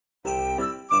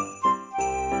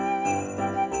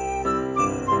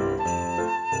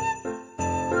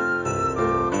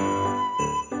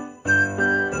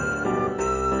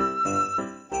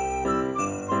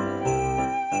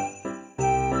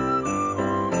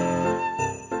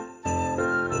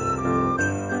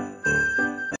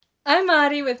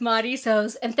Maddie with Maddie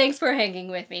Sews, and thanks for hanging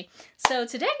with me. So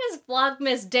today is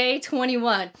Vlogmas Day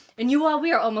 21, and you all,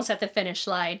 we are almost at the finish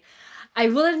line. I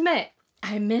will admit,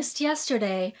 I missed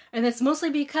yesterday, and it's mostly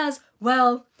because,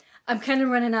 well, I'm kind of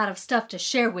running out of stuff to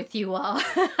share with you all.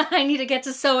 I need to get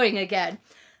to sewing again.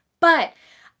 But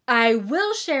I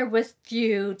will share with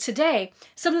you today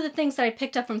some of the things that I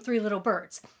picked up from Three Little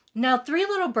Birds. Now, Three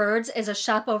Little Birds is a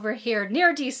shop over here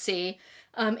near DC.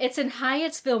 It's in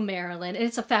Hyattsville, Maryland, and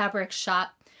it's a fabric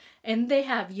shop. And they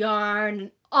have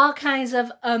yarn, all kinds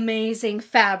of amazing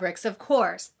fabrics, of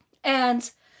course. And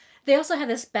they also have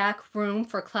this back room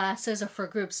for classes or for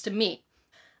groups to meet.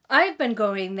 I've been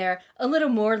going there a little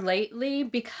more lately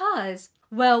because,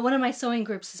 well, one of my sewing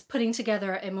groups is putting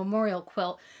together a memorial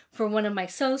quilt for one of my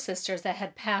sew sisters that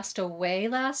had passed away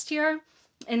last year.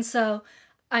 And so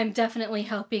I'm definitely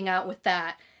helping out with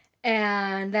that.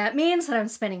 And that means that I'm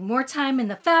spending more time in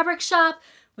the fabric shop,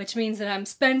 which means that I'm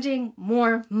spending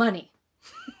more money.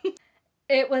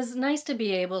 It was nice to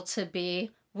be able to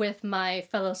be with my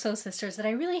fellow sew sisters that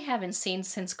I really haven't seen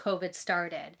since COVID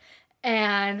started.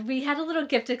 And we had a little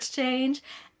gift exchange,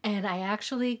 and I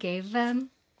actually gave them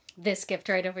this gift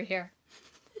right over here.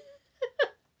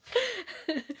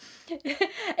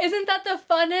 Isn't that the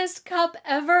funnest cup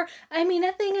ever? I mean,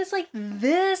 that thing is like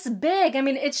this big. I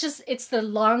mean, it's the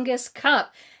longest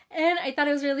cup. And I thought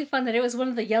it was really fun that it was one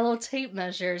of the yellow tape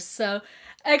measures. So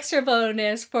extra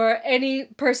bonus for any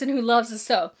person who loves to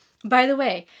sew. By the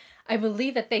way, I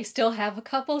believe that they still have a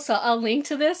couple, so I'll link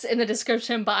to this in the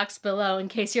description box below in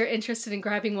case you're interested in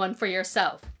grabbing one for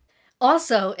yourself.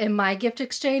 Also, in my gift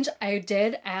exchange, I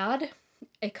did add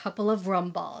a couple of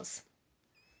rum balls.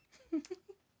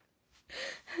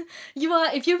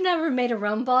 If you've never made a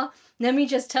rum ball, let me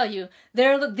just tell you,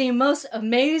 they're the most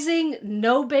amazing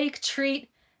no-bake treat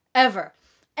ever.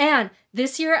 And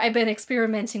this year I've been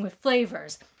experimenting with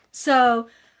flavors. So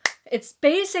it's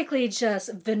basically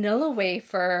just vanilla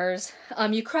wafers.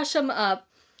 You crush them up,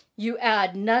 you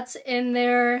add nuts in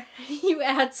there, you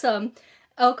add some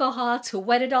alcohol to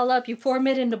wet it all up, you form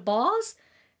it into balls,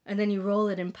 and then you roll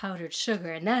it in powdered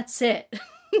sugar, and that's it.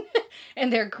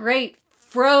 And they're great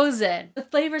frozen. The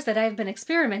flavors that I've been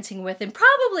experimenting with, and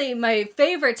probably my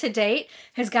favorite to date,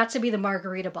 has got to be the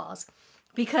margarita balls,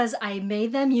 because I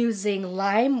made them using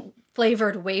lime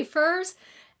flavored wafers,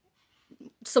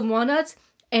 some walnuts,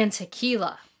 and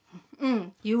tequila.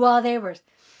 You all, they were,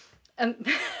 I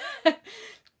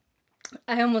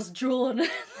almost drooled.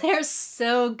 They're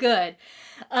so good.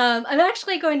 I'm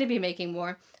actually going to be making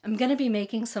more. I'm going to be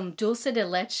making some dulce de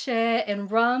leche and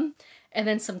rum, and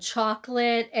then some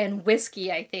chocolate and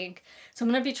whiskey, I think. So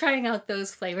I'm going to be trying out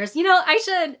those flavors. You know,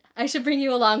 I should bring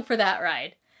you along for that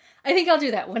ride. I think I'll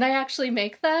do that. When I actually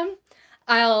make them,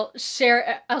 I'll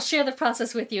share the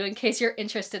process with you in case you're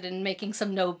interested in making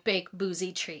some no-bake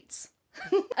boozy treats.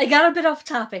 I got a bit off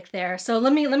topic there, so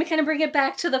let me kind of bring it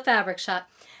back to the fabric shop.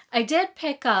 I did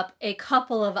pick up a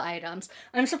couple of items.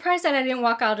 I'm surprised that I didn't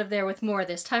walk out of there with more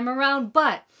this time around,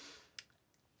 but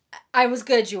I was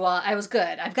good, you all. I was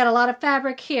good. I've got a lot of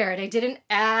fabric here, and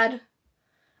I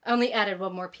only added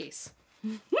one more piece.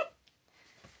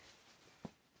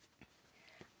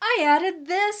 I added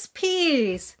this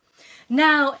piece.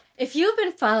 Now, if you've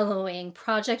been following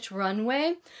Project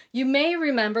Runway, you may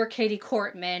remember Katie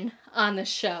Kortman on the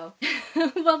show.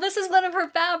 Well, this is one of her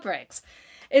fabrics.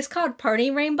 It's called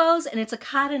Party Rainbows, and it's a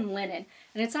cotton linen,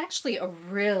 and it's actually a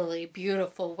really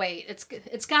beautiful weight.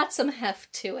 It's got some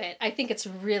heft to it. I think it's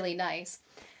really nice.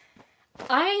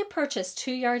 I purchased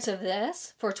 2 yards of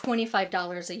this for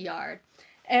 $25 a yard,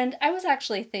 and I was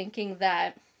actually thinking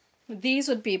that these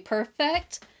would be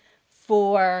perfect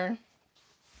for,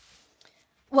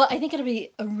 well, I think it'll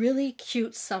be a really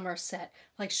cute summer set,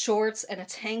 like shorts and a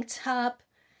tank top,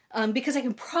 because I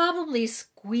can probably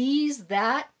squeeze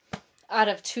that out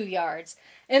of 2 yards.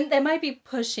 And that might be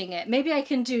pushing it. Maybe I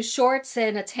can do shorts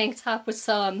and a tank top with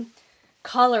some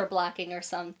collar blocking or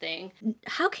something.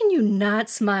 How can you not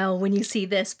smile when you see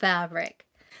this fabric?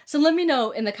 So let me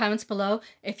know in the comments below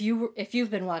if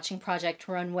you've been watching Project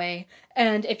Runway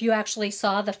and if you actually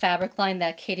saw the fabric line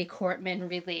that Katie Kortman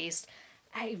released.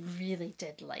 I really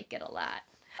did like it a lot.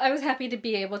 I was happy to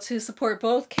be able to support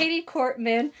both Katie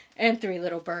Kortman and Three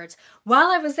Little Birds.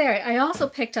 While I was there, I also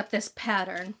picked up this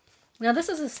pattern. Now this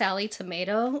is a Sally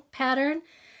Tomato pattern,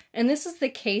 and this is the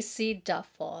KC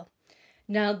duffel.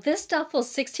 Now this duffel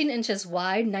is 16 inches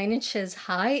wide, 9 inches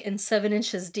high, and 7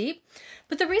 inches deep.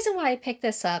 But the reason why I picked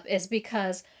this up is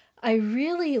because I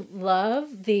really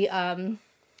love the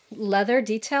leather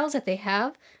details that they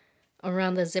have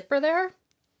around the zipper there.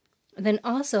 And then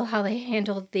also how they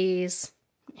handled these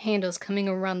handles coming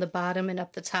around the bottom and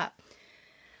up the top.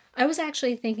 I was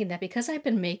actually thinking that because I've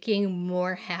been making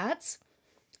more hats,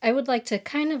 I would like to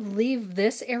kind of leave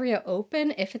this area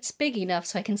open if it's big enough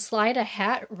so I can slide a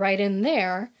hat right in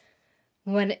there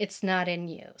when it's not in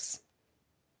use.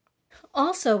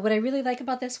 Also, what I really like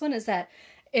about this one is that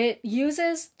it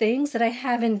uses things that I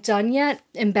haven't done yet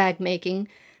in bag making.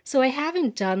 So I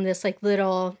haven't done this like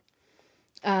little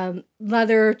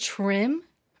leather trim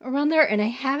around there, and I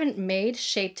haven't made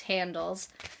shaped handles.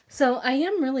 So I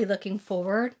am really looking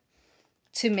forward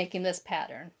to making this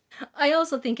pattern. I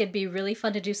also think it'd be really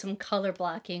fun to do some color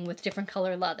blocking with different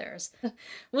color leathers.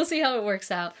 We'll see how it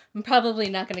works out. I'm probably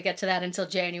not going to get to that until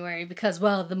January because,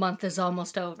 well, the month is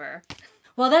almost over.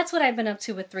 Well, that's what I've been up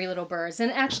to with Three Little Birds,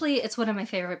 and actually it's one of my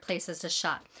favorite places to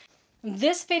shop.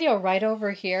 This video right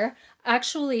over here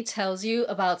actually tells you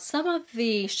about some of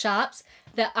the shops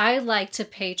that I like to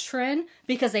patron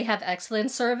because they have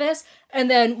excellent service, and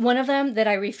then one of them that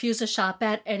I refuse to shop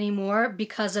at anymore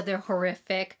because of their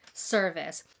horrific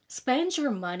service. Spend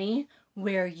your money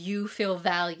where you feel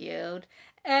valued.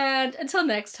 And until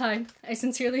next time, I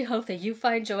sincerely hope that you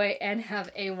find joy and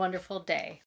have a wonderful day.